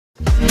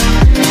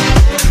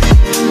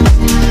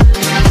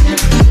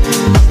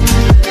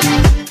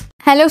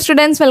Hello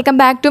students, welcome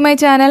back to my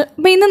channel.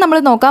 Now, we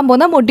will look at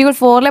module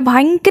 4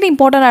 very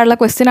important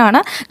question.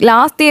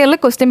 Last year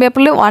question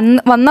paper one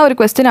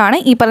question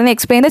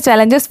explain the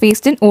challenges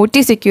faced in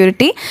OT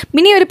security.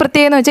 Mini oru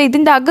prathekam vecha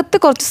idinte agathe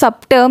korchu sub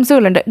terms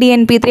ulundu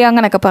DNP3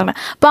 anganekka parna.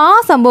 Appo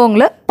aa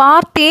sambhavangal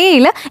part A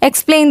il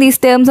explain these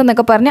terms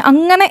എന്നൊക്കെ പറഞ്ഞു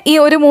അങ്ങനെ ഈ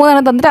ഒരു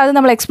മൂന്നെണ്ണം തന്നിട്ട് അത്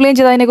നമ്മൾ explain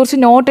ചെയ്ത് അതിനെക്കുറിച്ച്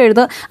നോട്ട്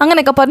എഴുതുക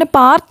അങ്ങനെയൊക്കെ പറഞ്ഞ്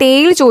പാർട്ട്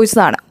എയിൽ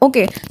ചോദിച്ചതാണ്.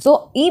 ഓക്കെ, സോ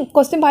ഈ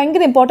ക്വസ്റ്റ്യൻ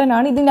ഭയങ്കര ഇമ്പോർട്ടൻ്റ്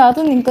ആണ്. ഇതിൻ്റെ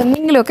അകത്ത് നിങ്ങൾക്ക്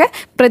എന്തെങ്കിലുമൊക്കെ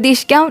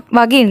പ്രതീക്ഷിക്കാൻ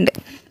വകയുണ്ട്.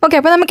 ഓക്കെ,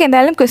 അപ്പോൾ നമുക്ക്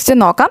എന്തായാലും ക്വസ്റ്റ്യൻ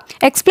നോക്കാം.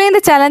 Explain the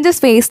challenges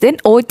faced in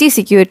OT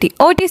security.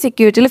 OT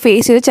സെക്യൂരിറ്റിയിൽ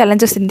face ചെയ്ത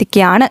ചലഞ്ചസ്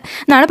എന്തൊക്കെയാണ്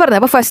എന്നാണ് പറഞ്ഞത്.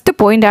 അപ്പോൾ ഫസ്റ്റ്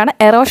പോയിന്റ് ആണ്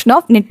erosion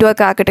of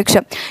network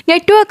architecture.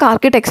 Network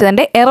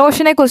ആർക്കിടെക്ചറിൻ്റെ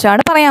എറോഷനെ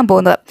കുറിച്ചാണ് പറയാൻ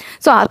പോകുന്നത്.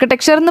 സോ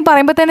ആർക്കിടെക്ചർ എന്ന്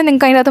പറയുമ്പോൾ തന്നെ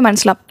നിങ്ങൾക്ക് അതിൻ്റെ അകത്ത്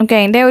മനസ്സിലാവും. ഓക്കെ,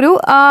 അതിൻ്റെ ഒരു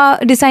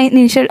ഡിസൈൻ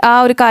ഇനിഷ്യൽ ആ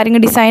ഒരു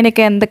കാര്യങ്ങൾ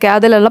ഡിസൈനൊക്കെ എന്തൊക്കെയാണ്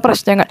അതിലുള്ള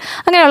പ്രശ്നങ്ങൾ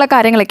അങ്ങനെയുള്ള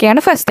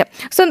കാര്യങ്ങളൊക്കെയാണ് ഫസ്റ്റ്.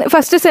 സോ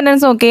ഫസ്റ്റ്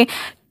സെൻറ്റൻസ് നോക്കി.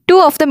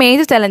 Two of the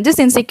major challenges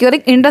in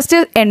securing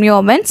industrial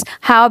environments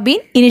have been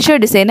initial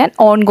design and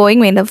ongoing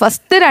maintenance.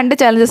 First രണ്ട്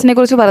ചലഞ്ചസിനെ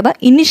കുറിച്ച് പറയുന്നത്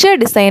ഇനിഷ്യൽ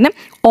ഡിസൈനും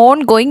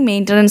ഓൺഗോയിങ്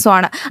മെയിൻ്റനൻസും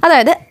ആണ്.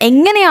 അതായത്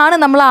എങ്ങനെയാണ്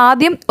നമ്മൾ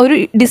ആദ്യം ഒരു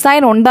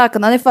ഡിസൈൻ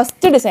ഉണ്ടാക്കുന്നത്,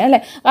 ഫസ്റ്റ് ഡിസൈൻ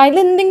അല്ലേ,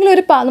 അതിലെന്തെങ്കിലും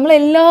ഒരു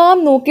നമ്മളെല്ലാം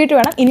നോക്കിയിട്ട്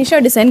വേണം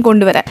ഇനിഷ്യൽ ഡിസൈൻ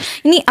കൊണ്ടുവരാൻ.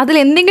 ഇനി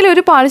അതിലെന്തെങ്കിലും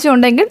ഒരു പാളിച്ച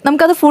ഉണ്ടെങ്കിൽ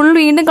നമുക്കത് ഫുൾ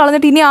വീണ്ടും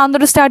കളഞ്ഞിട്ട് ഇനി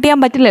ആദ്യം സ്റ്റാർട്ട്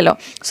ചെയ്യാൻ പറ്റില്ലല്ലോ.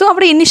 സോ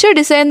അവിടെ ഇനിഷ്യൽ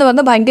ഡിസൈൻ എന്ന്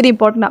പറഞ്ഞാൽ ഭയങ്കര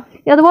ഇമ്പോർട്ടൻ്റ് ആണ്.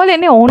 അതുപോലെ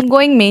തന്നെ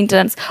ഓൺഗോയിങ്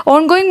മെയിൻ്റനൻസ്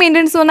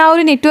എന്ന് പറഞ്ഞാൽ ആ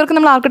ഒരു നെറ്റ്വർക്ക്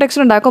നമ്മൾ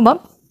ആർക്കിടെക്ചർ ഉണ്ടാക്കുമ്പോൾ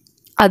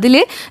അതിൽ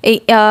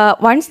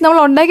വൺസ് നമ്മൾ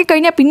ഉണ്ടാക്കി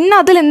കഴിഞ്ഞാൽ പിന്നെ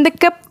അതിൽ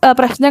എന്തൊക്കെ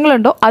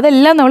പ്രശ്നങ്ങളുണ്ടോ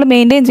അതെല്ലാം നമ്മൾ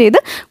മെയിൻറ്റെയിൻ ചെയ്ത്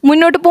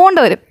മുന്നോട്ട്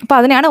പോകേണ്ടി വരും. അപ്പോൾ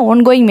അതിനാണ്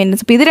ഓൺഗോയിങ്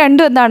മെയിൻ്റനൻസ്. അപ്പോൾ ഇത്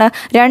രണ്ടും എന്താണ്,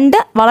 രണ്ട്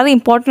വളരെ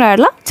ഇമ്പോർട്ടൻ്റ്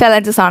ആയിട്ടുള്ള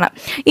ചലഞ്ചസ് ആണ്.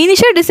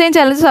 Initial design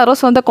challenges R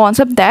from the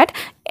concept that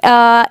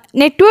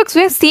networks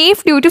way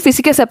safe due to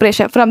physical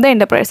separation from the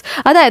enterprise.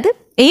 അതായത്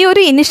ഈ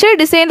ഒരു ഇനിഷ്യൽ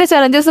ഡിസൈനിൻ്റെ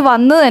ചലഞ്ചസ്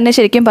വന്നത് തന്നെ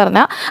ശരിക്കും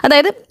പറഞ്ഞാൽ,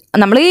 അതായത്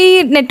നമ്മൾ ഈ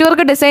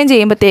നെറ്റ്വർക്ക് ഡിസൈൻ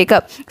ചെയ്യുമ്പോഴത്തേക്ക്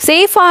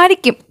സേഫ്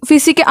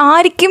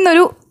ആയിരിക്കും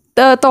എന്നൊരു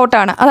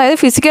തോട്ടാണ്. അതായത്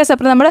ഫിസിക്കൽ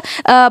സെപ്പറേഷൻ നമ്മൾ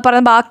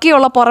പറയുന്ന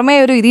ബാക്കിയുള്ള പുറമേ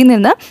ഒരു ഇതിൽ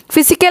നിന്ന്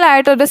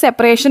ഫിസിക്കലായിട്ടൊരു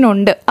സെപ്പറേഷൻ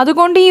ഉണ്ട്,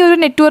 അതുകൊണ്ട് ഈ ഒരു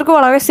നെറ്റ്വർക്ക്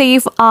വളരെ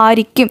സേഫ്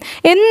ആയിരിക്കും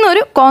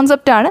എന്നൊരു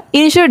കോൺസെപ്റ്റാണ്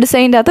ഇനിഷ്യൽ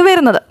ഡിസൈനിൻ്റെ അകത്ത്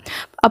വരുന്നത്.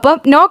 അപ്പം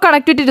no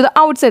connectivity to the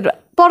outside,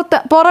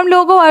 പുറം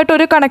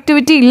ലോകവുമായിട്ടൊരു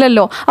കണക്ടിവിറ്റി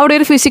ഇല്ലല്ലോ, അവിടെ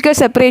ഒരു ഫിസിക്കൽ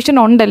സെപ്പറേഷൻ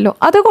ഉണ്ടല്ലോ,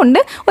 അതുകൊണ്ട്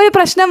ഒരു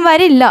പ്രശ്നം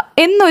വരില്ല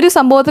എന്നൊരു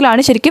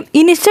സംഭവത്തിലാണ് ശരിക്കും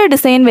ഇനിഷ്യൽ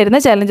ഡിസൈൻ വരുന്ന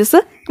ചലഞ്ചസ്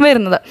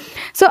വരുന്നത്.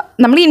 സോ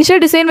നമ്മൾ ഇനിഷ്യൽ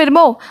ഡിസൈൻ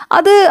വരുമ്പോൾ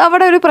അത്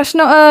അവിടെ ഒരു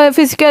പ്രശ്നം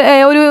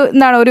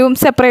ഒരു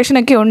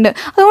സെപ്പറേഷനൊക്കെ ഉണ്ട്,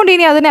 അതുകൊണ്ട്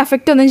ഇനി അതിനെ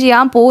എഫക്റ്റ് ഒന്നും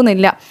ചെയ്യാൻ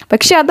പോകുന്നില്ല.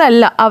 പക്ഷെ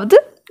അതല്ല,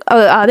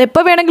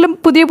 അതെപ്പോൾ വേണമെങ്കിലും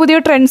പുതിയ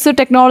ട്രെൻഡ്സ്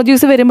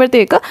ടെക്നോളജീസ്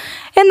വരുമ്പോഴത്തേക്ക്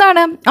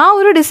എന്താണ് ആ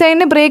ഒരു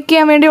ഡിസൈനിനെ ബ്രേക്ക്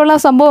ചെയ്യാൻ വേണ്ടിയുള്ള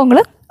സംഭവങ്ങൾ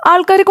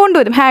ആൾക്കാർ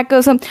കൊണ്ടുവരും,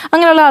 ഹാക്കേഴ്സും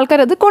അങ്ങനെയുള്ള ആൾക്കാർ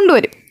അത്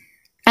കൊണ്ടുവരും.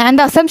 And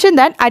the assumption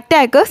that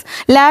attackers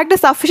ലാക്ക്ഡ്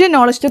sufficient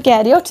knowledge to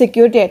carry out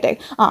security attack.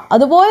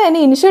 അതുപോലെ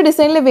തന്നെ ഇനിഷ്യൽ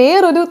ഡിസൈനിൽ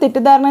വേറൊരു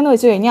തെറ്റിദ്ധാരണ എന്ന്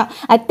വെച്ച് കഴിഞ്ഞാൽ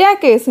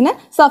അറ്റാക്കേഴ്സിന്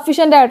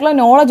സഫിഷ്യൻ്റ് ആയിട്ടുള്ള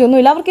നോളജ്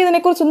ഒന്നുമില്ല, അവർക്ക്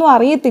ഇതിനെക്കുറിച്ചൊന്നും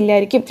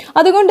അറിയത്തില്ലായിരിക്കും,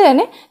 അതുകൊണ്ട്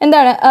തന്നെ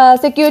എന്താണ്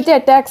സെക്യൂരിറ്റി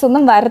അറ്റാക്സ്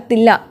ഒന്നും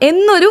വരത്തില്ല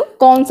എന്നൊരു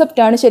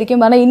കോൺസെപ്റ്റാണ് ശരിക്കും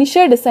പറഞ്ഞാൽ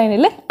ഇനിഷ്യൽ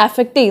ഡിസൈനിൽ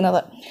അഫക്റ്റ്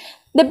ചെയ്യുന്നത്.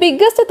 The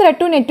biggest threat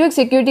to network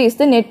security is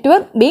the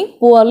network being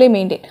poorly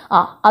maintained.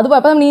 അതുപോലെ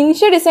അപ്പോൾ നമ്മൾ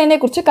ഇനിഷ്യൽ ഡിസൈനിനെ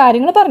കുറിച്ച്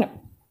കാര്യങ്ങൾ പറഞ്ഞു.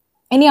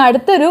 ഇനി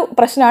അടുത്തൊരു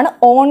പ്രശ്നമാണ്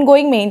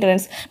ഓൺഗോയിങ്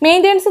മെയിൻ്റനൻസ്.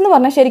 മെയിൻ്റനൻസ് എന്ന്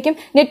പറഞ്ഞാൽ ശരിക്കും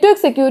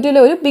നെറ്റ്വർക്ക് സെക്യൂരിറ്റിയിലെ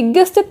ഒരു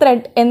ബിഗ്ഗസ്റ്റ്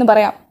ത്രെഡ് എന്ന്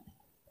പറയാം.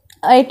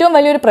 ഏറ്റവും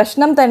വലിയൊരു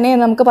പ്രശ്നം തന്നെ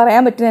നമുക്ക്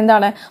പറയാൻ പറ്റുന്നത്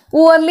എന്താണ്,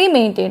 പൂവർലി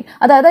മെയിൻറ്റെയിൻ.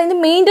 അതായത് അതിൻ്റെ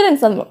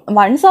മെയിൻ്റനൻസ്.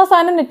 വൺസ് ആ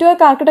സാധനം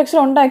നെറ്റ്വർക്ക് ആർക്കിടെക്ചർ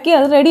ഉണ്ടാക്കി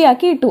അത്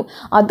റെഡിയാക്കി ഇട്ടു,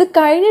 അത്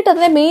കഴിഞ്ഞിട്ട്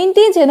അതിനെ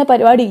മെയിൻറ്റെയിൻ ചെയ്യുന്ന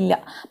പരിപാടി ഇല്ല.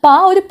 അപ്പോൾ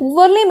ആ ഒരു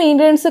പൂവർലി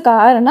മെയിൻ്റനൻസ്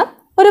കാരണം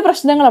ഒരു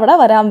പ്രശ്നങ്ങൾ അവിടെ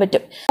വരാൻ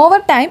പറ്റും. Over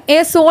time A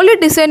solid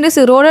design is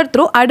eroded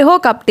through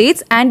ad hoc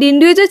updates and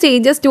individual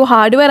changes to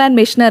hardware and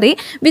machinery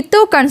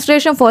without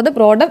consideration for the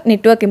broader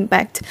network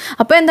impact.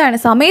 അപ്പോൾ എന്താണ്,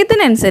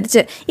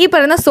 സമയത്തിനനുസരിച്ച് ഈ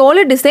പറയുന്ന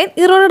സോളിഡ് ഡിസൈൻ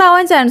ഇറോഡഡ്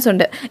ആവാൻ ചാൻസ്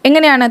ഉണ്ട്.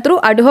 എങ്ങനെയാണ്, ത്രൂ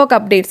അഡ്ഹോക്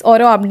അപ്ഡേറ്റ്സ്,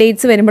 ഓരോ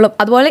updates വരുമ്പോഴും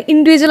അതുപോലെ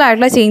ഇൻഡിവിജ്വൽ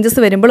ആയിട്ടുള്ള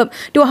ചേഞ്ചസ് വരുമ്പോഴും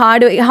ടു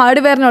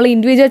ഹാർഡ്വെയറിനുള്ള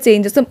ഇൻഡിവിജ്വൽ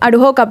ചേഞ്ചസും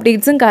അഡ്ഹോക്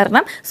അപ്ഡേറ്റ്സും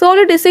കാരണം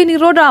സോളിഡ് ഡിസൈൻ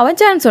ഇറോഡ് ആവാൻ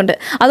ചാൻസ് ഉണ്ട്.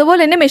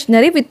 അതുപോലെ തന്നെ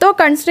machinery without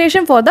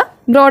consideration for the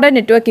broader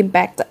network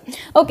impact.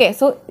 Okay,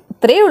 so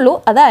ഇത്രയേ ഉള്ളൂ.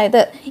 അതായത്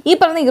ഈ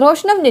പറഞ്ഞ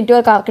ഇറോഷൻ ഓഫ്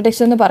നെറ്റ്വർക്ക്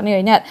ആർക്കിടെക്ചർ എന്ന് പറഞ്ഞു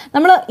കഴിഞ്ഞാൽ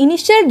നമ്മൾ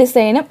ഇനിഷ്യൽ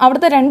ഡിസൈനും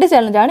അവിടുത്തെ രണ്ട്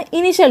ചലഞ്ചാണ്.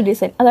 ഇനിഷ്യൽ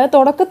ഡിസൈൻ, അതായത്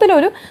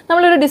തുടക്കത്തിലൊരു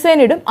നമ്മളൊരു ഡിസൈൻ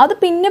ഇടും, അത്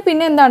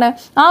പിന്നെ എന്താണ്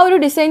ആ ഒരു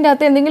ഡിസൈൻ്റെ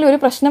അകത്ത് എന്തെങ്കിലും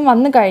ഒരു പ്രശ്നം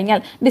വന്നു കഴിഞ്ഞാൽ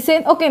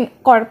ഡിസൈൻ ഓക്കെ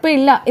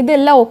കുഴപ്പമില്ല,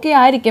 ഇതെല്ലാം ഓക്കെ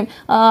ആയിരിക്കും,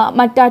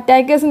 മറ്റ്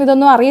അറ്റാക്കേഴ്സിന്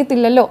ഇതൊന്നും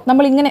അറിയത്തില്ലല്ലോ,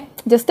 നമ്മളിങ്ങനെ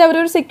ജസ്റ്റ്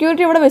അവരൊരു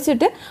സെക്യൂരിറ്റി അവിടെ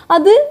വെച്ചിട്ട്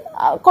അത്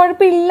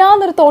കുഴപ്പമില്ല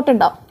എന്നൊരു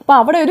തോട്ടുണ്ടാവും. അപ്പോൾ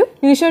അവിടെ ഒരു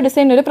ഇനിഷ്യൽ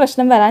ഡിസൈനിൽ ഒരു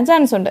പ്രശ്നം വരാൻ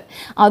ചാൻസ് ഉണ്ട്.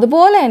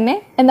 അതുപോലെ തന്നെ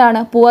എന്താണ്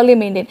പൂവർലി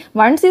മെയിൻറ്റെയിൻ.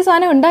 വൺസ് ഈ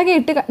സാധനം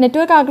ഉണ്ടാക്കിയിട്ട്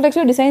നെറ്റ്വർക്ക്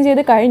ആർക്കിടെക്ചർ ഡിസൈൻ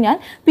ചെയ്ത് കഴിഞ്ഞാൽ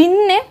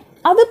പിന്നെ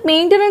അത്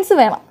മെയിൻ്റനൻസ്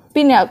വേണം.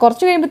 പിന്നെ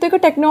കുറച്ച് കഴിയുമ്പോഴത്തേക്ക്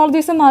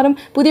ടെക്നോളജീസ് മാറും,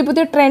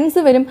 പുതിയ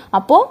ട്രെൻഡ്സ് വരും.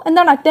 അപ്പോൾ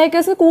എന്താണ്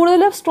അറ്റാക്കേഴ്സ്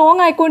കൂടുതൽ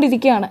സ്ട്രോങ്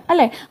ആയിക്കൊണ്ടിരിക്കുകയാണ്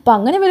അല്ലേ. അപ്പോൾ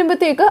അങ്ങനെ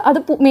വരുമ്പോഴത്തേക്ക് അത്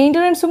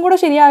മെയിൻ്റനൻസും കൂടെ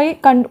ശരിയായി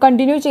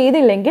കണ്ടിന്യൂ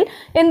ചെയ്തില്ലെങ്കിൽ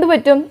എന്ത്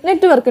പറ്റും,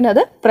 നെറ്റ്വർക്കിന്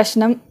അത്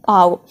പ്രശ്നം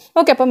ആവും.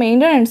 ഓക്കെ, അപ്പോൾ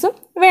മെയിൻ്റനൻസും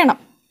വേണം.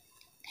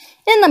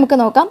 ഇനി നമുക്ക്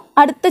നോക്കാം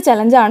അടുത്ത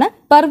ചലഞ്ചാണ്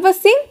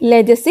പെർവസീവ്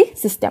ലെഗസി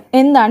സിസ്റ്റം.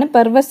 എന്താണ്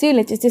പെർവസീവ്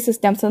ലെഗസി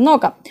സിസ്റ്റംസ് എന്ന്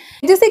നോക്കാം.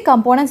 Legacy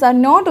components are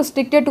not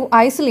restricted to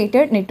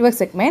isolated network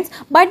segments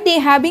but they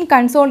have been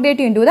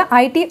consolidated in to the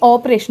IT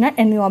operational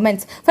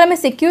environments. From a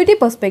security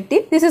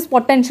perspective, this is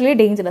potentially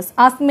dangerous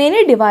as many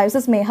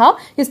devices may have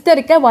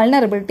historical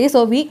vulnerabilities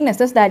or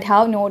weaknesses that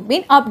have not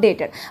been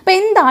updated. അപ്പോൾ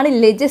എന്താണ്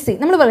legacy?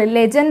 നമ്മൾ പറയും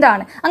legend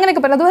ആണ്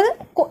അങ്ങനെയൊക്കെ പറയും.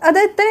 അത്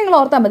ഇത്ര നിങ്ങൾ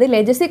ഓർത്താൽ മതി.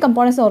 ലെഗസി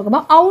കമ്പോണൻസ്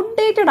ഓർക്കുമ്പോൾ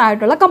ഔട്ട്ഡേറ്റഡ്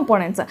ആയിട്ടുള്ള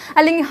കമ്പോണൻസ്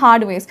അല്ലെങ്കിൽ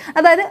ഹാർഡ്വെയർസ്,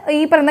 അതായത്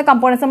ഈ പറയുന്ന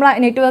കമ്പോണൻസ് നമ്മൾ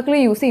നെറ്റ്വർക്കിൽ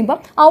യൂസ് ചെയ്യുമ്പോൾ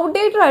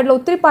ഔട്ട്ഡേറ്റഡ് ആയിട്ടുള്ള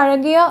ഒത്തിരി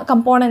പഴകിയ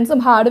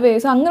കമ്പോണൻസും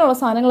ഹാർഡ്വെയർസും അങ്ങനെയുള്ള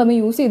സാധനങ്ങൾ നമ്മൾ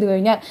യൂസ് ചെയ്ത്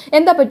കഴിഞ്ഞാൽ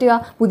എന്താ പറ്റുക?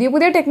 പുതിയ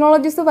പുതിയ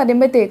ടെക്നോളജീസ്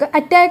വരുമ്പോഴത്തേക്ക്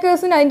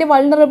അറ്റാക്കേഴ്സിന് അതിൻ്റെ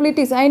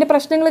വൾണറബിലിറ്റീസ്, അതിൻ്റെ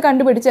പ്രശ്നങ്ങൾ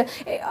കണ്ടുപിടിച്ച്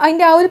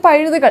അതിൻ്റെ ആ ഒരു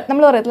പഴുതുകൾ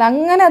നമ്മൾ പറയത്തില്ല,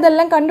 അങ്ങനെ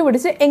അതെല്ലാം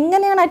കണ്ടുപിടിച്ച്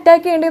എങ്ങനെയാണ്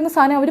അറ്റാക്ക് ചെയ്യേണ്ടതെന്ന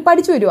സാധനം അവർ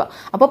പഠിച്ചു വരിക.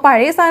 അപ്പോൾ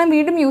പഴയ സാധനം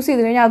വീണ്ടും യൂസ്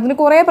ചെയ്ത് കഴിഞ്ഞാൽ അതിന്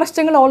കുറേ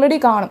പ്രശ്നങ്ങൾ ഓൾറെഡി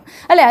കാണും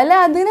അല്ലേ?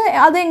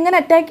 അതെങ്ങനെ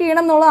അറ്റാക്ക്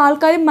ചെയ്യണം എന്നുള്ള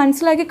ആൾക്കാർ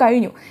മനസ്സിലാക്കി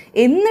കഴിഞ്ഞു.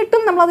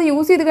 എന്നിട്ടും നമ്മളത്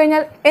യൂസ് ചെയ്ത്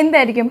കഴിഞ്ഞാൽ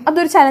എന്തായിരിക്കും?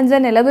 അതൊരു ചലഞ്ച്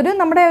തന്നെയല്ല, അതൊരു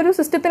നമ്മുടെ ഒരു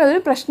സിസ്റ്റത്തിന്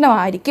അതൊരു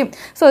പ്രശ്നമായിരിക്കും.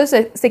 സോ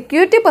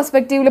സെക്യൂരിറ്റി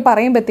പെർസ്പെക്റ്റീവിൽ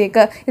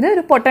പറയുമ്പോഴത്തേക്ക്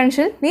ഇതൊരു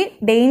പൊട്ടൻഷ്യലി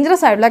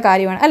ഡേഞ്ചറസ് ആയിട്ടുള്ള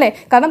കാര്യമാണ് അല്ലേ?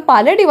 കാരണം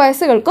പല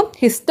ഡിവൈസുകൾക്കും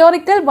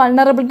ഹിസ്റ്റോറിക്കൽ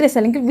വൾണറബിലിറ്റീസ്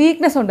അല്ലെങ്കിൽ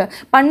വീക്ക്നെസ് ഉണ്ട്.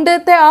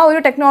 പണ്ടത്തെ ആ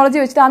ഒരു ടെക്നോളജി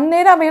വെച്ചിട്ട്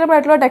അന്നേരം അവൈലബിൾ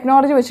ആയിട്ടുള്ള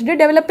ടെക്നോളജി വെച്ചിട്ട്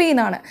ഡെവലപ്പ്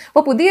ചെയ്യുന്നതാണ്.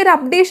 അപ്പോൾ പുതിയൊരു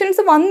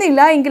അപ്ഡേഷൻസ്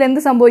വന്നില്ല എങ്കിൽ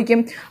എന്ത്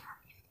സംഭവിക്കും?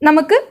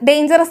 നമുക്ക്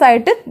ഡേഞ്ചറസ്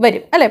ആയിട്ട്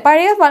വരും അല്ലേ?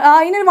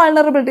 അതിനൊരു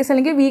വൾണറബിലിറ്റീസ്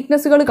അല്ലെങ്കിൽ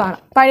വീക്ക്നെസ്സുകൾ കാണാം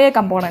പഴയ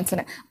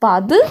കമ്പോണൻസിന്. അപ്പോൾ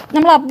അത്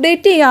നമ്മൾ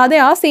അപ്ഡേറ്റ് ചെയ്യാതെ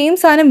ആ സെയിം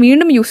സാധനം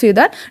വീണ്ടും യൂസ്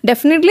ചെയ്താൽ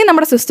ഡെഫിനറ്റ്ലി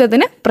നമ്മുടെ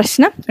സിസ്റ്റത്തിന്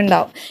പ്രശ്നം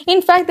ഉണ്ടാവും.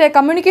 In fact the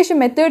communication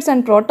methods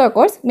and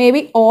protocols may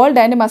be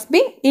old and must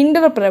be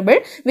ഇൻ്റർപ്രബിൾ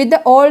with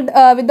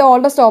the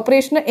oldest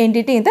operational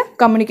entity in the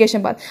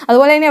communication path.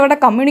 അതുപോലെ തന്നെ അവിടെ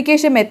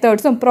കമ്മ്യൂണിക്കേഷൻ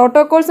മെത്തേഡ്സും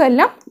പ്രോട്ടോകോൾസും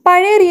എല്ലാം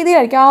പഴയ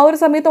രീതിയിലായിരിക്കും, ആ ഒരു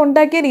സമയത്ത്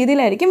ഉണ്ടാക്കിയ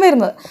രീതിയിലായിരിക്കും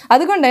വരുന്നത്.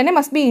 അതുകൊണ്ട് തന്നെ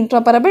must be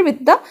ഇൻറ്റർപ്രബിൾ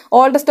with the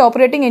oldest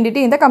operating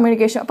entity in the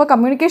communication. അപ്പോൾ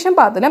കമ്മ്യൂണിക്കേഷൻ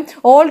പാത്തിലും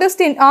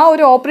ഓൾഡസ്റ്റ് ആ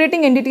ഒരു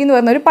ഓപ്പറേറ്റിംഗ് എൻറ്റിറ്റി എന്ന്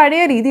പറയുന്ന ഒരു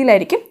പഴയ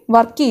രീതിയിലായിരിക്കും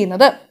വർക്ക്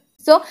ചെയ്യുന്നത്.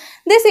 So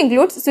this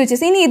includes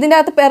switches. ഇനി ഇതിൻ്റെ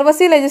അകത്ത്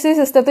പെർവസീവ് ലെഗസി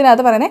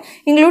സിസ്റ്റത്തിനകത്ത് പറയുന്നത്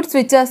ഇൻക്ലൂഡ്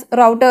സ്വിച്ചസ്,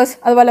 റൗട്ടേഴ്സ്,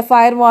 അതുപോലെ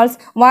firewalls,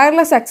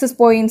 wireless access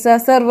points,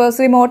 servers,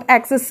 remote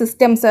access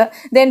systems,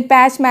 then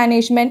patch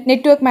management,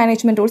 network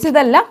management tools,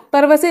 ഇതെല്ലാം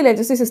പെർവസീവ്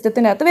ലെഗസി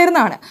സിസ്റ്റത്തിനകത്ത്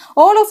വരുന്നതാണ്.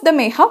 All of the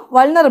may have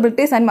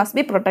vulnerabilities and must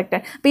be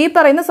protected. അപ്പോൾ ഈ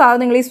പറയുന്ന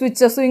സാധനങ്ങൾ, ഈ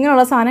സ്വിച്ചസും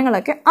ഇങ്ങനെയുള്ള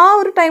സാധനങ്ങളൊക്കെ ആ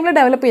ഒരു ടൈമിൽ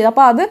ഡെവലപ്പ് ചെയ്ത്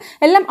അപ്പോൾ അത്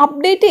എല്ലാം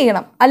അപ്ഡേറ്റ്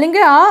ചെയ്യണം.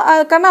 അല്ലെങ്കിൽ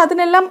കാരണം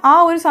അതിനെല്ലാം ആ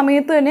ഒരു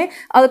സമയത്ത് തന്നെ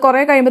അത്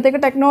കുറേ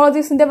കഴിയുമ്പോഴത്തേക്ക്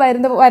ടെക്നോളജീസിൻ്റെ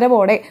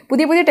വരവോടെ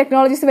പുതിയ പുതിയ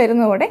ടെക്നോളജീസ്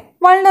വരുന്നതോടെ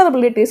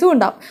വൾണറബിലിറ്റീസും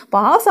ഉണ്ടാവും.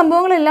 അപ്പോൾ ആ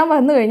സംഭവങ്ങളെല്ലാം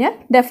വന്നു കഴിഞ്ഞാൽ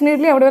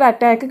ഡെഫിനറ്റ്ലി അവിടെ ഒരു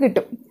അറ്റാക്ക്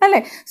കിട്ടും അല്ലേ?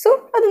 സോ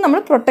അത് നമ്മൾ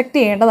പ്രൊട്ടക്റ്റ്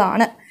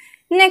ചെയ്യേണ്ടതാണ്.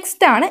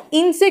 നെക്സ്റ്റ് ആണ്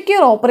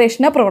ഇൻസെക്യൂർ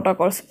ഓപ്പറേഷണൽ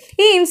പ്രോട്ടോകോൾസ്.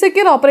 ഈ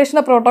ഇൻസെക്യൂർ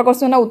ഓപ്പറേഷണൽ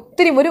പ്രോട്ടോകോൾസ് എന്ന്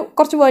പറഞ്ഞാൽ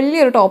കുറച്ച്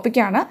വലിയൊരു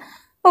ടോപ്പിക്കാണ്.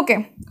 ഓക്കെ,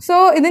 സോ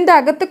ഇതിൻ്റെ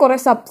അകത്ത് കുറേ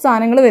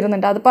സാധനങ്ങൾ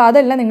വരുന്നുണ്ട്. അപ്പോൾ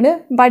അതെല്ലാം നിങ്ങൾ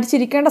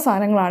പഠിച്ചിരിക്കേണ്ട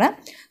സാധനങ്ങളാണ്.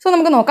 സോ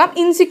നമുക്ക് നോക്കാം.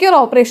 Insecure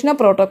operational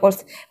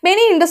protocols.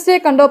 Many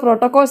industrial control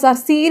protocols R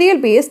serial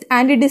based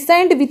and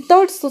designed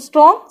without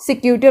strong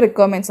security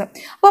requirements.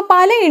 അപ്പോൾ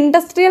പല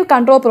ഇൻഡസ്ട്രിയൽ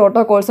കൺട്രോൾ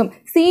പ്രോട്ടോകോൾസും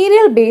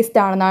സീരിയൽ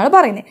ബേസ്ഡ് ആണെന്നാണ്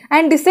പറയുന്നത്.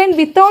 And design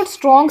without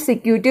strong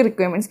security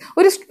requirements.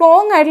 ഒരു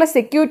സ്ട്രോങ് ആയിട്ടുള്ള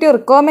സെക്യൂരിറ്റി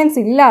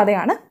റിക്വയർമെൻറ്റ്സ്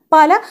ഇല്ലാതെയാണ്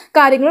പല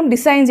കാര്യങ്ങളും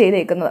ഡിസൈൻ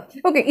ചെയ്തേക്കുന്നത്.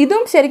 ഓക്കെ,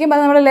 ഇതും ശരിക്കും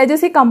പറഞ്ഞാൽ നമ്മുടെ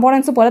ലെഗസി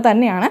കമ്പോണൻസ് പോലെ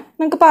തന്നെയാണ്,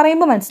 നമുക്ക്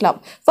പറയുമ്പോൾ മനസ്സിലാവും.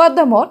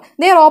 ഫർദർമോർ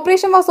there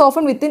operation was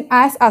often within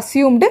as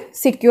assumed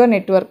secure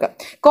network,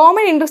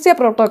 common industrial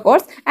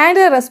protocols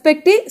and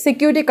respective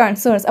security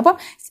concerns. അപ്പം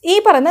ഈ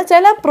പറയുന്ന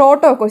ചില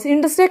പ്രോട്ടോകോൾസ്,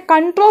 ഇൻഡസ്ട്രിയൽ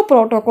കൺട്രോൾ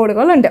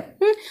പ്രോട്ടോകോളുകളുണ്ട്.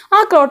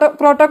 ആ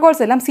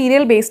പ്രോട്ടോകോൾസ് എല്ലാം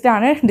സീരിയൽ ബേസ്ഡ്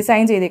ആണ്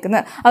ഡിസൈൻ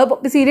ചെയ്തേക്കുന്നത്.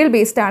 അതുപോലെ സീരിയൽ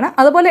ബേസ്ഡ് ആണ്.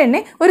 അതുപോലെ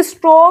തന്നെ ഒരു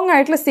സ്ട്രോങ്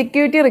ആയിട്ടുള്ള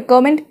സെക്യൂരിറ്റി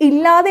റിക്വയർമെൻറ്റ്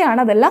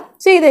ഇല്ലാതെയാണ് അതെല്ലാം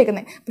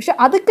ചെയ്തേക്കുന്നത്. പക്ഷെ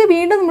അതൊക്കെ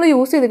വീണ്ടും നമ്മൾ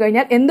യൂസ് ചെയ്ത്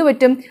കഴിഞ്ഞാൽ എന്ത്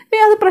പറ്റും?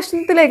 അത്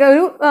പ്രശ്നത്തിലേക്ക്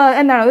ഒരു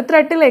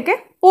ത്രെട്ടിലേക്ക്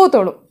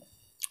പോകത്തുള്ളൂ.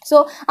 സോ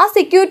ആ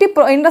സെക്യൂരിറ്റി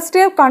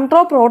ഇൻഡസ്ട്രിയൽ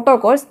കൺട്രോൾ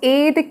പ്രോട്ടോകോൾസ്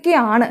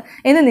ഏതൊക്കെയാണ്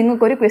എന്ന്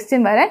നിങ്ങൾക്കൊരു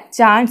ക്വസ്റ്റ്യൻ വരാൻ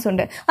ചാൻസ്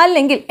ഉണ്ട്.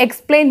 അല്ലെങ്കിൽ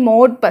എക്സ്പ്ലെയിൻ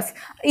മോഡ്ബസ്.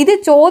 ഇത്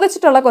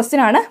ചോദിച്ചിട്ടുള്ള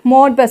ക്വസ്റ്റ്യൻ ആണ്.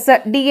 മോഡ്ബസ്,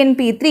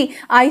 DNP3,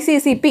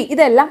 ICCP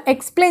ഇതെല്ലാം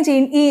എക്സ്പ്ലെയിൻ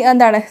ചെയ്യും.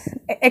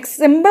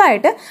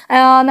 സിമ്പിളായിട്ട്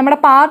നമ്മുടെ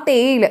പാർട്ട്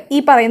എയിൽ ഈ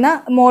പറയുന്ന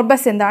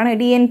മോഡ്ബസ് എന്താണ്,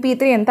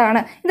 DNP3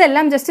 എന്താണ്,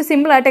 ഇതെല്ലാം ജസ്റ്റ്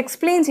സിമ്പിളായിട്ട്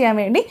എക്സ്പ്ലെയിൻ ചെയ്യാൻ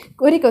വേണ്ടി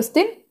ഒരു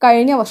ക്വസ്റ്റ്യൻ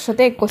കഴിഞ്ഞ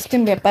വർഷത്തെ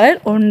ക്വസ്റ്റ്യൻ പേപ്പറിൽ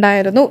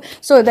ഉണ്ടായിരുന്നു.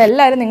 സോ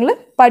ഇതെല്ലാവരും നിങ്ങൾ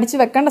പഠിച്ചു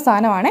വെക്കേണ്ട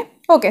സാധനമാണ്.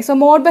 ഓക്കെ, സോ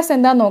മോഡ്ബസ്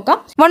എന്താണെന്ന് നോക്കാം.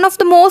 One of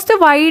the most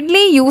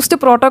widely used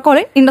protocol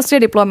in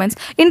industrial ഡിപ്ലോയ്മെൻറ്റ്സ്.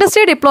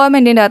 Industrial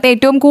ഡിപ്ലോയ്മെൻറ്റിൻ്റെ അകത്ത്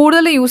ഏറ്റവും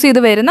കൂടുതൽ യൂസ് ചെയ്ത്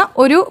വരുന്ന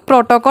ഒരു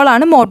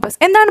പ്രോട്ടോകോളാണ് മോഡ്ബസ്.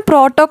 എന്താണ്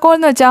പ്രോട്ടോകോൾ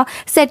എന്ന് വെച്ചാൽ?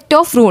 സെറ്റ്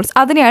ഓഫ് റൂൾസ്,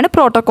 അതിനെയാണ്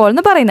പ്രോട്ടോകോൾ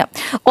എന്ന് പറയുന്നത്.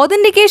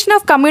 Authentication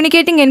of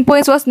communicating end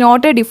points was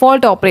not A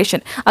default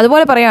operation.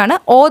 അതുപോലെ പറയുകയാണ്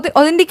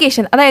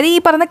ഒതൻറ്റിക്കേഷൻ, അതായത് ഈ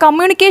പറയുന്ന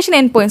കമ്മ്യൂണിക്കേഷൻ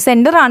എൻഡ് പോയിന്റ്,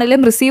 സെൻഡർ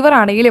ആണെങ്കിലും റിസീവർ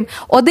ആണെങ്കിലും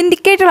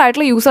ഒതൻറ്റിക്കേറ്റഡ്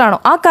ആയിട്ടുള്ള യൂസർ ആണോ,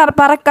 ആ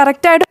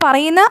കറക്റ്റായിട്ട്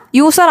പറയുന്ന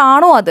യൂസർ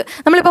ആണോ അത്.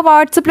 നമ്മളിപ്പോൾ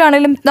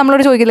വാട്സപ്പിലാണെങ്കിലും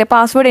നമ്മളോട് ചോദിക്കില്ലേ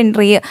പാസ്വേഡ്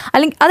എൻ്റർ ചെയ്യുക,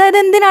 അല്ലെങ്കിൽ അതായത്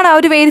എന്തിനാണ് ആ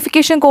ഒരു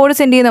വെരിഫിക്കേഷൻ കോഡ്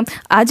സെൻഡ് ചെയ്യുന്നത്?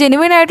 ആ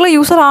ജെനുവിൻ ആയിട്ടുള്ള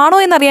യൂസർ ആണോ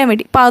എന്നറിയാൻ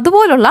വേണ്ടി. അപ്പോൾ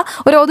അതുപോലുള്ള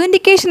ഒരു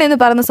ഒതൻറ്റിക്കേഷൻ എന്ന്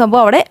പറയുന്ന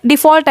സംഭവം അവിടെ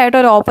ഡിഫോൾട്ടായിട്ട്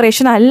ഒരു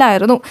ഓപ്പറേഷൻ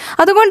അല്ലായിരുന്നു.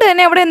 അതുകൊണ്ട്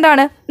തന്നെ അവിടെ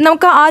എന്താണ്,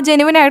 നമുക്ക് ആ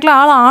ജെനുവിൻ ആയിട്ടുള്ള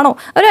ആളാണോ,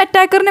 ഒരു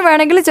അറ്റാക്കറിന്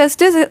വേണമെങ്കിൽ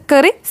ജസ്റ്റ്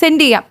കയറി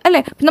സെൻഡ് ചെയ്യാം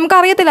അല്ലേ.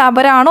 നമുക്കറിയത്തില്ല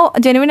അവരാണോ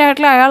ജെനുവിൻ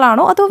ആയിട്ടുള്ള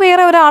അയാളാണോ അതോ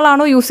വേറെ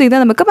ഒരാളാണോ യൂസ്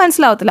ചെയ്തത് നമുക്ക്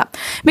മനസ്സിലാവത്തില്ല.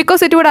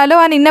 Because it would hello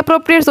an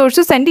inappropriate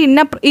source send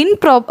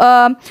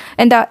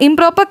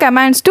improper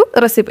commands to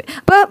recipe.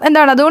 അപ്പോൾ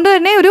എന്താണ്, അതുകൊണ്ട്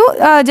തന്നെ ഒരു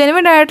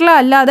ജെനുവിൻ ആയിട്ടുള്ള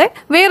അല്ലാതെ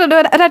വേറൊരു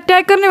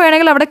അറ്റാക്കറിന്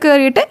വേണമെങ്കിൽ അവിടെ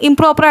കയറിയിട്ട്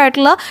ഇംപ്രോപ്പർ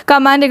ആയിട്ടുള്ള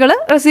കമാൻഡുകൾ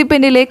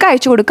റെസിപ്പിയൻറ്റിലേക്ക്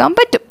അയച്ചു കൊടുക്കാൻ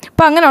പറ്റും.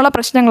 അപ്പോൾ അങ്ങനെയുള്ള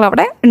പ്രശ്നങ്ങൾ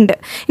അവിടെ ഉണ്ട്.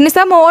 ഇനി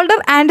some older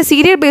and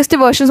serial based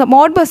versions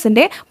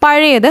മോഡ്ബസിൻ്റെ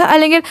പഴയത്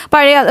അല്ലെങ്കിൽ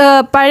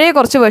പഴയ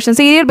കുറച്ച് വേർഷൻ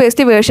സീരിയൽ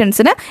ബേസ്ഡ്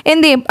വേർഷൻസിന്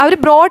എന്ത് ചെയ്യും, അവർ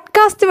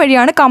ബ്രോഡ്കാസ്റ്റ്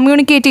വഴിയാണ്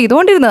കമ്മ്യൂണിക്കേറ്റ്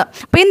ചെയ്തുകൊണ്ടിരുന്നത്.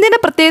 അപ്പോൾ ഇതിൻ്റെ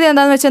പ്രത്യേകത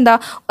എന്താണെന്ന് വെച്ചാൽ എന്താ,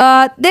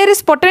 there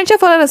is potential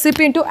four A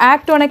recipient to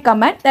act on A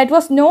command that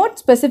was not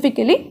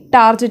specifically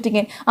targeting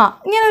in.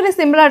 ഇങ്ങനെ ഒരു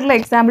സിമ്പിൾ ആയിട്ടുള്ള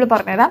എക്സാമ്പിൾ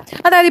പറഞ്ഞുതരാം.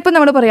 അതായത് ഇപ്പോൾ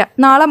നമ്മൾ പറയാം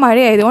നാളെ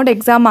മഴയായതുകൊണ്ട്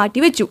എക്സാം മാറ്റി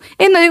വെച്ചു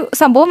എന്നൊരു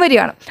സംഭവം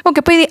വരികയാണ്. ഓക്കെ,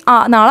 അപ്പോൾ ഈ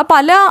നാളെ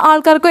പല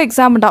ആൾക്കാർക്കും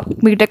എക്സാം ഉണ്ടാവും.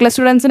 ബിടെക്കിലെ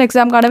സ്റ്റുഡൻസിന്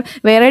എക്സാം കാണും,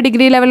 വേറെ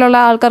ഡിഗ്രി ലെവലുള്ള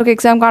ആൾക്കാർക്ക്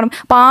എക്സാം കാണും.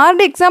 അപ്പോൾ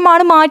ആരുടെ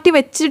എക്സാമാണ് മാറ്റി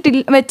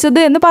വെച്ചത്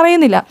എന്ന്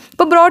പറയുന്നില്ല.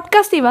 ഇപ്പോൾ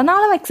ബ്രോഡ്കാസ്റ്റ് ചെയ്യുക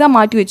നാളെ എക്സാം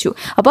മാറ്റി വെച്ചു.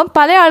 അപ്പം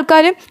പല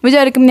ആൾക്കാരും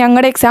വിചാരിക്കും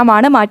ഞങ്ങളുടെ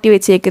എക്സാമാണ് മാറ്റി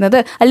വെച്ചേക്കുന്നത്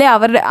അല്ലെ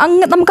അവരുടെ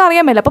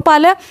നമുക്കറിയാൻ മേല.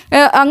 അപ്പോൾ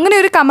അങ്ങനെ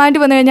ഒരു കമാൻഡ്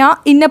വന്നു കഴിഞ്ഞാൽ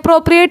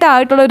ഇൻഅപ്രോപ്രിയേറ്റ്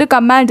ആയിട്ടുള്ള ഒരു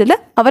കമാൻഡിൽ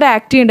അവർ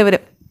ആക്ട് ചെയ്യേണ്ടി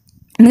വരും.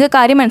 നിങ്ങൾക്ക്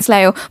കാര്യം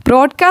മനസ്സിലായോ?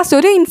 ബ്രോഡ്കാസ്റ്റ്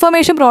ഒരു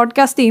ഇൻഫർമേഷൻ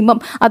ബ്രോഡ്കാസ്റ്റ് ചെയ്യുമ്പം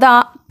അത്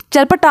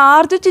ചിലപ്പോൾ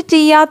ടാർഗറ്റ്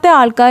ചെയ്യാത്ത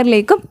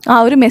ആൾക്കാരിലേക്കും ആ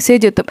ഒരു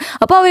മെസ്സേജ് എത്തും.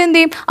 അപ്പോൾ അവരെന്ത്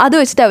ചെയ്യും, അത്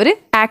വെച്ചിട്ട് അവർ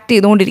ആക്ട്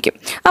ചെയ്തുകൊണ്ടിരിക്കും.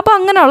 അപ്പോൾ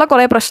അങ്ങനെയുള്ള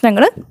കുറേ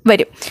പ്രശ്നങ്ങൾ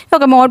വരും.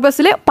 ഓക്കെ,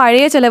 മോഡ്ബസിൽ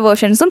പഴയ ചില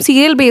വേർഷൻസും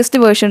സീരിയൽ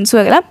ബേസ്ഡ് വേർഷൻസും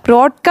എല്ലാം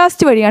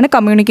ബ്രോഡ്കാസ്റ്റ് വഴിയാണ്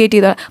കമ്മ്യൂണിക്കേറ്റ്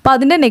ചെയ്തത്. അപ്പോൾ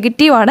അതിൻ്റെ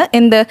നെഗറ്റീവാണ്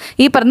എന്ത്,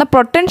 ഈ പറഞ്ഞ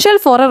potential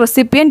four A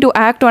recipient to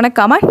act on A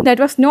command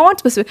that was not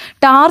specific.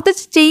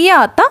 Target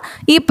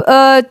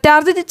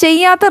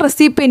ചെയ്യാത്ത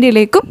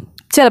റെസിപ്പിയൻറ്റിലേക്കും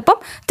ചിലപ്പം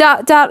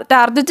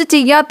ടാർഗറ്റ്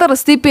ചെയ്യാത്ത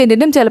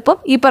റെസിപ്പിയൻറ്റിനും ചിലപ്പം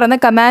ഈ പറയുന്ന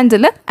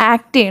കമാൻഡിൽ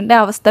ആക്ട് ചെയ്യേണ്ട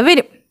അവസ്ഥ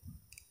വരും.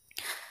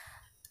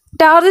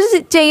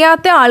 ടാർഗറ്റ്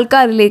ചെയ്യാത്ത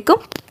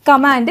ആൾക്കാരിലേക്കും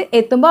കമാൻഡ്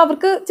എത്തുമ്പോൾ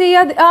അവർക്ക്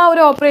ആ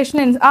ഒരു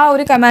ആ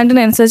ഒരു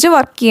കമാൻഡിനനുസരിച്ച്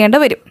വർക്ക് ചെയ്യേണ്ടി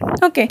വരും.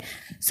 Okay,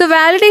 so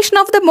validation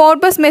of the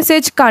Modbus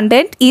message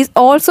content is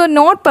also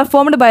not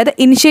performed by the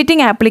initiating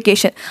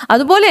application.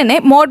 അതുപോലെ തന്നെ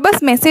Modbus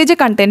മെസ്സേജ്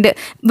കണ്ടൻറ്റ്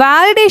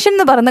വാലിഡേഷൻ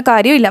എന്ന് പറയുന്ന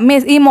കാര്യമില്ല.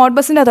 ഈ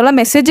Modbusൻ്റെ അതുള്ള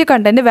മെസ്സേജ്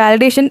കണ്ടൻറ്റ്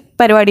വാലിഡേഷൻ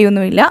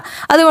പരിപാടിയൊന്നുമില്ല.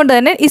 അതുകൊണ്ട്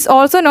തന്നെ is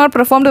also not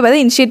performed by the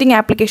initiating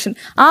application.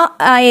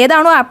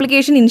 ഏതാണോ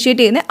ആപ്ലിക്കേഷൻ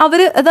ഇനിഷ്യേറ്റ് ചെയ്യുന്നത്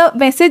അവർ അത്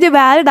മെസ്സേജ്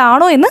വാലിഡ്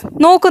ആണോ എന്ന്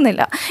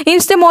നോക്കുന്നില്ല.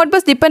 Insta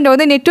Modbus depend on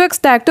the network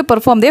stack to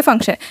perform the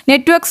function.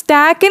 Network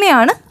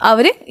സ്റ്റാക്കിനെയാണ്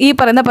അവർ ഈ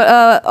പറയുന്ന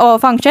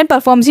ഫംഗ്ഷൻ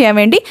പെർഫോം ചെയ്യാൻ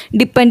വേണ്ടി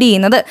ഡിപ്പെൻഡ്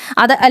ചെയ്യുന്നത്.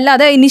 അത്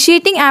അല്ലാതെ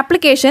ഇനിഷ്യേറ്റിംഗ്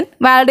ആപ്ലിക്കേഷൻ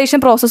വാലിഡേഷൻ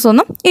പ്രോസസ്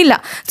ഒന്നും ഇല്ല.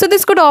 So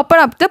this could open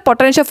up the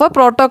potential four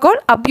protocol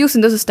abuse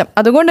in the system.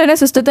 അതുകൊണ്ട് തന്നെ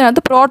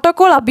സിസ്റ്റത്തിനകത്ത്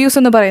പ്രോട്ടോകോൾ അബ്യൂസ്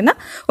എന്ന് പറയുന്ന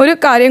ഒരു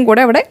കാര്യം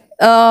കൂടെ അവിടെ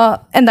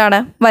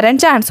വരാൻ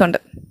ചാൻസ് ഉണ്ട്.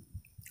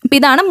 അപ്പോൾ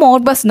ഇതാണ്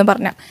മോഡ്ബസ് എന്ന്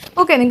പറഞ്ഞാൽ.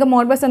 ഓക്കെ, നിങ്ങൾക്ക്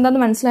മോഡ്ബസ്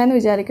എന്താണെന്ന് മനസ്സിലായെന്ന്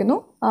വിചാരിക്കുന്നു.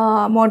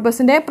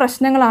 മോഡ്ബസിൻ്റെ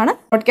പ്രശ്നങ്ങളാണ്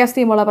പോഡ്കാസ്റ്റ്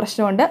ചെയ്യുമ്പോഴുള്ള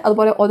പ്രശ്നമുണ്ട്,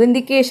 അതുപോലെ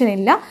ഒതൻറ്റിക്കേഷൻ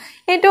ഇല്ല.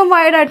 ഏറ്റവും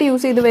വൈഡായിട്ട്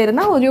യൂസ് ചെയ്ത്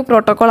വരുന്ന ഒരു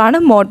പ്രോട്ടോക്കോളാണ്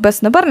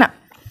മോഡ്ബസ് എന്ന് പറഞ്ഞാൽ.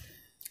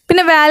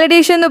 പിന്നെ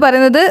വാലിഡേഷൻ എന്ന്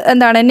പറയുന്നത്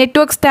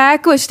നെറ്റ്വർക്ക്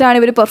സ്റ്റാക്ക് വെച്ചിട്ടാണ്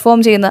ഇവർ പെർഫോം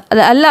ചെയ്യുന്നത്.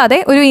 അല്ലാതെ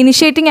ഒരു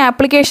ഇനിഷ്യേറ്റിംഗ്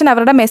ആപ്ലിക്കേഷൻ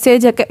അവരുടെ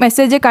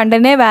മെസ്സേജ്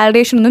കണ്ടന്റിനെ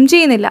വാലിഡേഷൻ ഒന്നും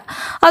ചെയ്യുന്നില്ല.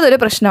 അതൊരു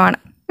പ്രശ്നമാണ്.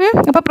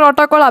 അപ്പോൾ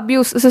പ്രോട്ടോകോൾ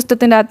അബ്യൂസ്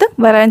സിസ്റ്റത്തിൻ്റെ അകത്ത്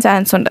വരാൻ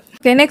ചാൻസ് ഉണ്ട്.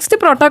 Okay, next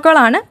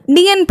പ്രോട്ടോക്കോളാണ്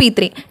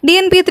DNP3.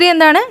 DNP3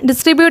 എന്താണ്?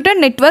 ഡിസ്ട്രിബ്യൂട്ടഡ്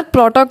നെറ്റ്വർക്ക്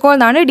പ്രോട്ടോക്കോൾ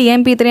എന്നാണ്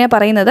DNP3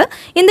 പറയുന്നത്.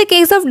 In the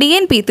case of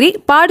DNP3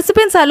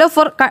 participants hello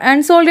four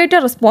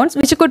consolidated response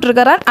which could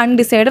trigger an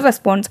undecided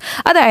response.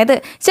 അതായത്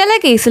ചില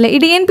കേസിൽ ഈ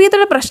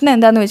DNP3 പ്രശ്നം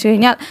എന്താണെന്ന് വെച്ച്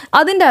കഴിഞ്ഞാൽ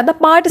അതിൻ്റെ അകത്ത്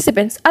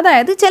പാർട്ടിസിപ്പൻസ്,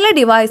 അതായത് ചില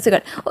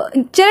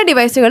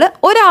ഡിവൈസുകൾ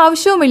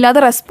ഒരാവശ്യവുമില്ലാതെ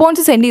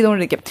റെസ്പോൺസ് സെൻഡ്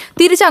ചെയ്തുകൊണ്ടിരിക്കും.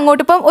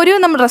 തിരിച്ചങ്ങോട്ട് ഇപ്പം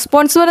നമ്മൾ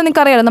റെസ്പോൺസ് പോലെ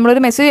നിങ്ങൾക്ക് അറിയാലോ,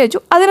 നമ്മളൊരു മെസ്സേജ്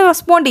അയച്ചു അതിന്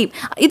റെസ്പോണ്ട് ചെയ്യും.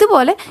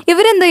 ഇതുപോലെ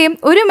ഇവരെന്ത് ചെയ്യും,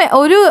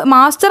 ഒരു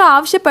മാസ്റ്റർ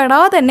ആവശ്യപ്പെടാതെ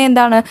തന്നെ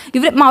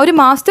ഒരു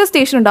മാസ്റ്റർ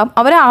സ്റ്റേഷൻ ഉണ്ടാകും,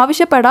 അവരെ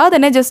ആവശ്യപ്പെടാതെ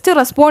തന്നെ ജസ്റ്റ്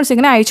റെസ്പോൺസ്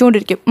ഇങ്ങനെ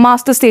അയച്ചുകൊണ്ടിരിക്കും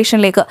മാസ്റ്റർ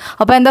സ്റ്റേഷനിലേക്ക്.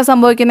 അപ്പോൾ എന്താ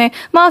സംഭവിക്കുന്നത്,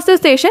 മാസ്റ്റർ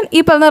സ്റ്റേഷൻ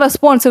ഈ പറഞ്ഞ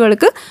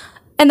റെസ്പോൺസുകൾക്ക്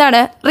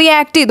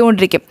റിയാക്ട്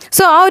ചെയ്തുകൊണ്ടിരിക്കും.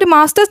 സോ ആ ഒരു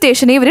മാസ്റ്റർ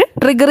സ്റ്റേഷനെ ഇവർ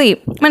ട്രിഗർ ചെയ്യും.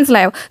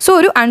 മനസ്സിലായോ? സോ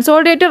ഒരു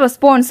അൺസോൾഡേറ്റഡ്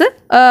റെസ്പോൺസ്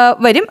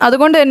വരും.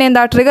 അതുകൊണ്ട് തന്നെ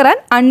ട്രിഗർ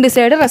ആൻഡ്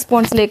അൺഡിസൈഡ്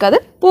റെസ്പോൺസിലേക്ക് അത്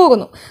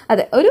പോകുന്നു.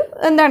 അതെ,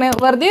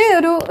 വെറുതെ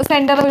ഒരു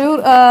സെൻറ്റർ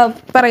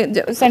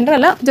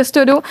അല്ല, ജസ്റ്റ്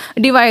ഒരു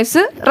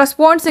ഡിവൈസ്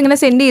റെസ്പോൺസ് ഇങ്ങനെ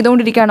സെൻഡ്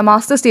ചെയ്തുകൊണ്ടിരിക്കുകയാണ്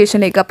മാസ്റ്റർ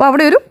സ്റ്റേഷനിലേക്ക്. അപ്പോൾ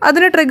അവിടെ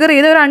അതിനെ ട്രിഗർ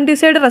ചെയ്ത് ഒരു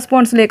അൺഡിസൈഡ്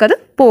റെസ്പോൺസിലേക്ക് അത്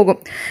പോകും.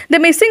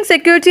 The missing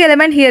security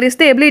element here is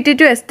the ability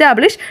to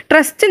establish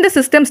trust in the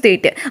system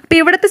state. അപ്പോൾ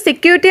ഇവിടുത്തെ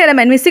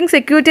മിസ്സിംഗ്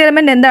സെക്യൂരിറ്റി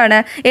എലമെൻറ്റ് എന്താണ്?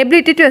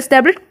 Ability to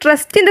establish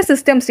trust in the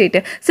system state.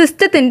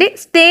 സിസ്റ്റത്തിൻ്റെ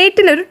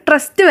സ്റ്റേറ്റിലൊരു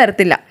ട്രസ്റ്റ്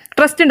വരത്തില്ല,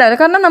 ട്രസ്റ്റ് ഉണ്ടാവില്ല.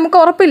 കാരണം നമുക്ക്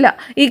ഉറപ്പില്ല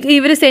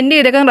ഇവർ സെൻഡ്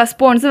ചെയ്തേക്കുന്ന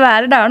റെസ്പോൺസ്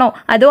വാലിഡ് ആണോ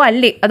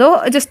അതോ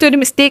ജസ്റ്റ് ഒരു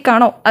മിസ്റ്റേക്ക്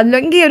ആണോ,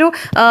 അല്ലെങ്കിൽ ഒരു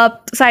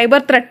സൈബർ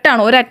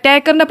ത്രെട്ടാണോ, ഒരു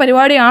അറ്റാക്കറിൻ്റെ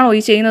പരിപാടിയാണോ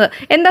ഈ ചെയ്യുന്നത്,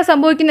 എന്താ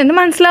സംഭവിക്കുന്നതെന്ന്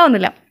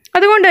മനസ്സിലാവുന്നില്ല.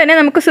 അതുകൊണ്ട് തന്നെ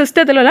നമുക്ക്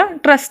സിസ്റ്റത്തിലുള്ള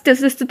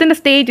സിസ്റ്റത്തിൻ്റെ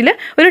സ്റ്റേറ്റിൽ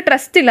ഒരു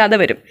ട്രസ്റ്റ് ഇല്ലാതെ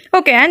വരും.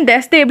 Okay, and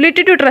that's the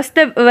ability to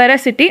trust the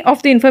veracity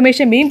of the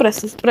information being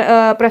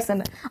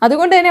present.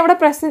 അതുകൊണ്ട് തന്നെ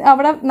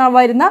അവിടെ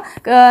വരുന്ന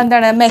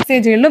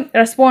മെസ്സേജുകളിലും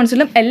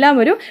റെസ്പോൺസിലും എല്ലാം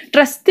ഒരു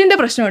ട്രസ്റ്റിൻ്റെ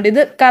പ്രശ്നമുണ്ട്.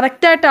 ഇത്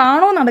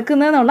കറക്റ്റായിട്ടാണോ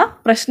നടക്കുന്നതെന്നുള്ള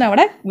പ്രശ്നം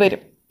അവിടെ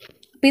വരും.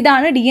 അപ്പോൾ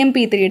ഇതാണ്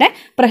DMP3യുടെ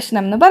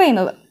പ്രശ്നം എന്ന്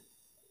പറയുന്നത്.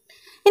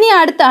 ഇനി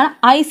അടുത്താണ്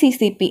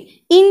ICCP,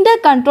 Inter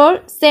control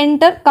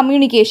centre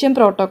communication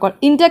protocol.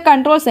 Inter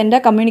control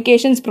centre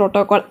communications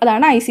protocol,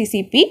 അതാണ്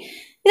ICCP.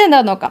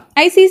 ഇതെന്താണെന്ന് നോക്കാം.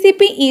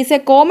 ICCP is A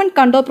common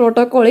control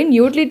protocol in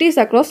utilities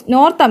across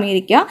north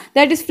America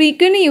that is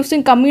ഫ്രീക്വൻറ്റ്ലി used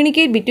in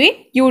communicate between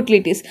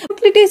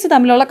utilities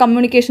തമ്മിലുള്ള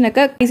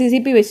കമ്മ്യൂണിക്കേഷനൊക്കെ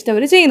ICCP വെച്ചിട്ട്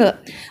അവർ ചെയ്യുന്നത്.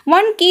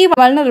 One key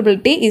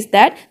vulnerability is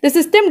that the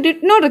system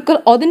did not require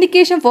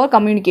authentication four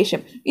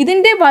communication.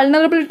 ഇതിൻ്റെ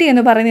vulnerability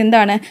എന്ന് പറയുന്നത്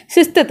എന്താണ്?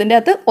 സിസ്റ്റത്തിൻ്റെ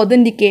അകത്ത്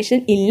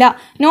authentication ഇല്ല.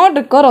 നോട്ട്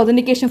റിക്വയർ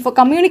ഒതൻറ്റിക്കേഷൻ ഫോർ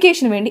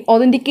കമ്മ്യൂണിക്കേഷന് വേണ്ടി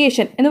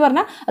ഒതൻറ്റിക്കേഷൻ എന്ന്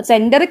പറഞ്ഞാൽ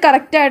സെൻറ്റർ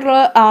കറക്റ്റ്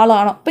ആയിട്ടുള്ള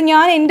ആളാണോ? അപ്പം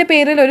ഞാൻ എൻ്റെ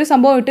പേരിൽ ഒരു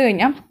സംഭവം ഇട്ട്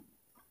കഴിഞ്ഞാൽ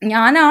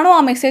ഞാനാണോ ആ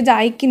മെസ്സേജ്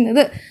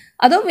അയക്കുന്നത്,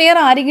 അതോ വേറെ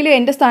ആരെങ്കിലും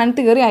എൻ്റെ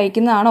സ്ഥാനത്ത് കയറി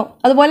അയക്കുന്നതാണോ?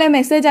 അതുപോലെ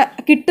മെസ്സേജ്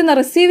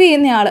റിസീവ്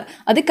ചെയ്യുന്ന ആൾ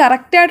അത്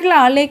കറക്റ്റായിട്ടുള്ള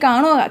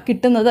ആളിലേക്കാണോ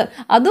കിട്ടുന്നത്,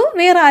 അതോ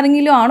വേറെ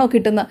ആരെങ്കിലും ആണോ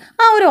കിട്ടുന്നത്?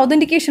 ആ ഒരു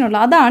ഒതൻറ്റിക്കേഷൻ ഉള്ള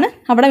അതാണ്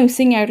അവിടെ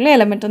മിസ്സിംഗ് ആയിട്ടുള്ള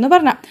എലമെൻറ്റ് എന്ന്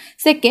പറഞ്ഞാൽ.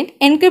 Second,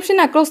 encryption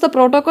across the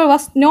protocol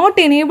was not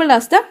enabled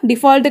as the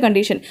default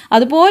condition.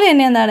 അതുപോലെ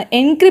തന്നെ എന്താണ്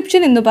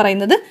എൻക്രിപ്ഷൻ എന്ന്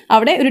പറയുന്നത്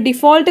അവിടെ ഒരു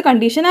ഡിഫോൾട്ട്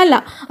കണ്ടീഷൻ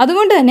അല്ല.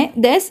 അതുകൊണ്ട് തന്നെ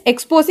thus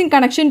exposing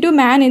connection to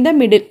man in the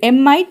middle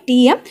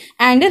MITM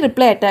and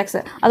reply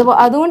attacks.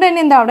 അതുകൊണ്ട്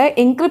തന്നെ എന്താ അവിടെ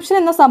എൻക്രിപ്ഷൻ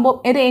എന്ന സംഭവം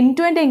ഒരു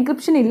ടു എൻഡ്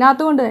എൻക്രിപ്ഷൻ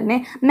ഇല്ലാത്തതുകൊണ്ട് തന്നെ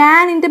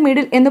മാൻ ഇൻ ദ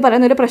മിഡിൽ എന്ന്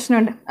പറയുന്ന ഒരു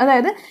പ്രശ്നമുണ്ട്.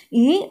 അതായത്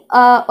ഈ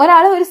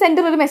ഒരാൾ ഒരു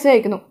സെൻറ്ററിൽ ഒരു മെസ്സേജ്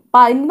അയക്കുന്നു,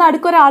 അപ്പോൾ അതിൻ്റെ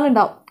നടുക്ക്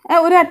ഒരാളുണ്ടാവും,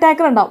 ഒരു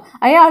അറ്റാക്കർ ഉണ്ടാവും.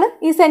 അയാൾ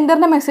ഈ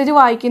സെൻറ്ററിൻ്റെ മെസ്സേജ്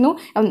വായിക്കുന്നു.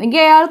 ഒന്നെങ്കിൽ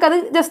അയാൾക്കത്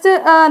ജസ്റ്റ്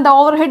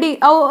ഓവർഹെഡ്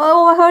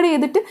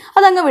ചെയ്തിട്ട്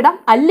അതങ്ങ് വിടാം,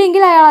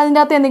 അല്ലെങ്കിൽ അയാൾ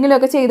അതിൻ്റെ അകത്ത്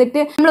എന്തെങ്കിലുമൊക്കെ ചെയ്തിട്ട്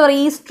നമ്മൾ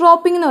പറയും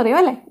ഈസ്ട്രോപ്പിംഗ് എന്ന് പറയും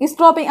അല്ലേ,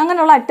 ഈസ്ട്രോപ്പിംഗ്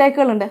അങ്ങനെയുള്ള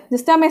അറ്റാക്കുകളുണ്ട്.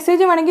 ജസ്റ്റ് ആ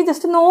മെസ്സേജ് വേണമെങ്കിൽ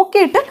ജസ്റ്റ്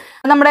നോക്കിയിട്ട്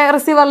നമ്മുടെ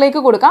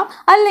റിസീവറിലേക്ക് കൊടുക്കാം.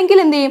 അല്ലെങ്കിൽ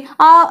എന്ത് ചെയ്യും,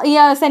 ഈ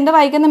സെൻറ്റർ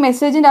അയക്കുന്ന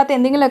മെസ്സേജിൻ്റെ അകത്ത്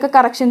എന്തെങ്കിലുമൊക്കെ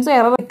കറക്ഷൻസോ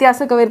എറർ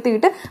വ്യത്യാസമൊക്കെ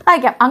വരുത്തിയിട്ട്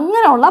അയക്കാം.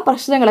 അങ്ങനെയുള്ള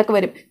പ്രശ്നങ്ങളൊക്കെ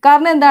വരും.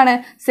 കാരണം എന്താണ്,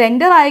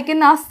 സെൻറ്റർ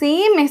അയക്കുന്ന ആ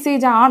സെയിം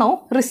മെസ്സേജ് ആണോ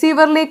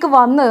റിസീവറിലേക്ക്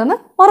വന്നതെന്ന്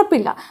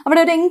ഉറപ്പില്ല. അവിടെ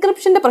ഒരു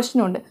എൻക്രിപ്ഷൻ്റെ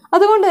പ്രശ്നമുണ്ട്.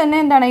 അതുകൊണ്ട് തന്നെ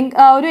എന്താണ്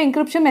ഒരു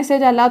എൻക്രിപ്ഷൻ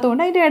മെസ്സേജ്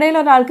അല്ലാത്തതുകൊണ്ട് അതിൻ്റെ ഇടയിൽ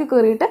ഒരാൾക്ക്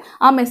കയറിയിട്ട്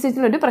ആ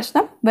മെസ്സേജിലൊരു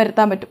പ്രശ്നം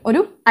വരുത്താൻ പറ്റും,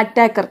 ഒരു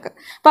അറ്റാക്കർക്ക്.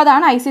 അപ്പോൾ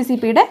അതാണ്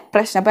ICCPയുടെ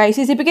പ്രശ്നം. അപ്പോൾ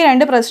ICCPക്ക്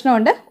രണ്ട്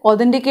പ്രശ്നമുണ്ട്,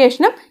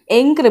 ഒതൻറ്റിക്കേഷനും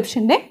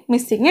എൻക്രിപ്ഷൻ്റെ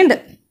മിസ്സിങ് ഉണ്ട്.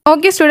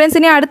 ഓക്കെ സ്റ്റുഡൻസ്,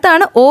 ഇനി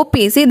അടുത്താണ്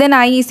OPC, ദെൻ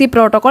IEC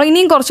പ്രോട്ടോകോൾ.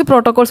 ഇനിയും കുറച്ച്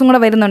പ്രോട്ടോകോൾസും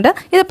കൂടെ വരുന്നുണ്ട്.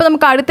 ഇതിപ്പോൾ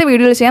നമുക്ക് അടുത്ത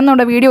വീഡിയോയിൽ ചെയ്യാം.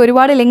 നമ്മുടെ വീഡിയോ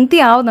ഒരുപാട് ലെങ്തി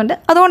ആവുന്നുണ്ട്,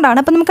 അതുകൊണ്ടാണ്.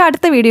 അപ്പോൾ നമുക്ക്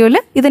അടുത്ത വീഡിയോയിൽ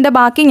ഇതിൻ്റെ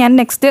ബാക്കി ഞാൻ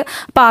നെക്സ്റ്റ്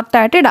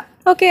പാർട്ടായിട്ട് ഇടാം.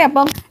 ഓക്കെ,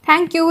 അപ്പം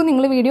താങ്ക് യു.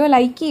 നിങ്ങൾ വീഡിയോ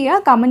ലൈക്ക് ചെയ്യുക,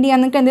 കമൻറ്റ് ചെയ്യുക.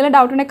 നിങ്ങൾക്ക് എന്തെങ്കിലും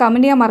ഡൗട്ട് ഉണ്ടെങ്കിൽ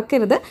കമൻറ്റ് ചെയ്യാൻ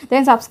മറക്കരുത്.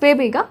 ദെൻ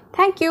സബ്സ്ക്രൈബ് ചെയ്യുക.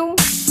 Thank you.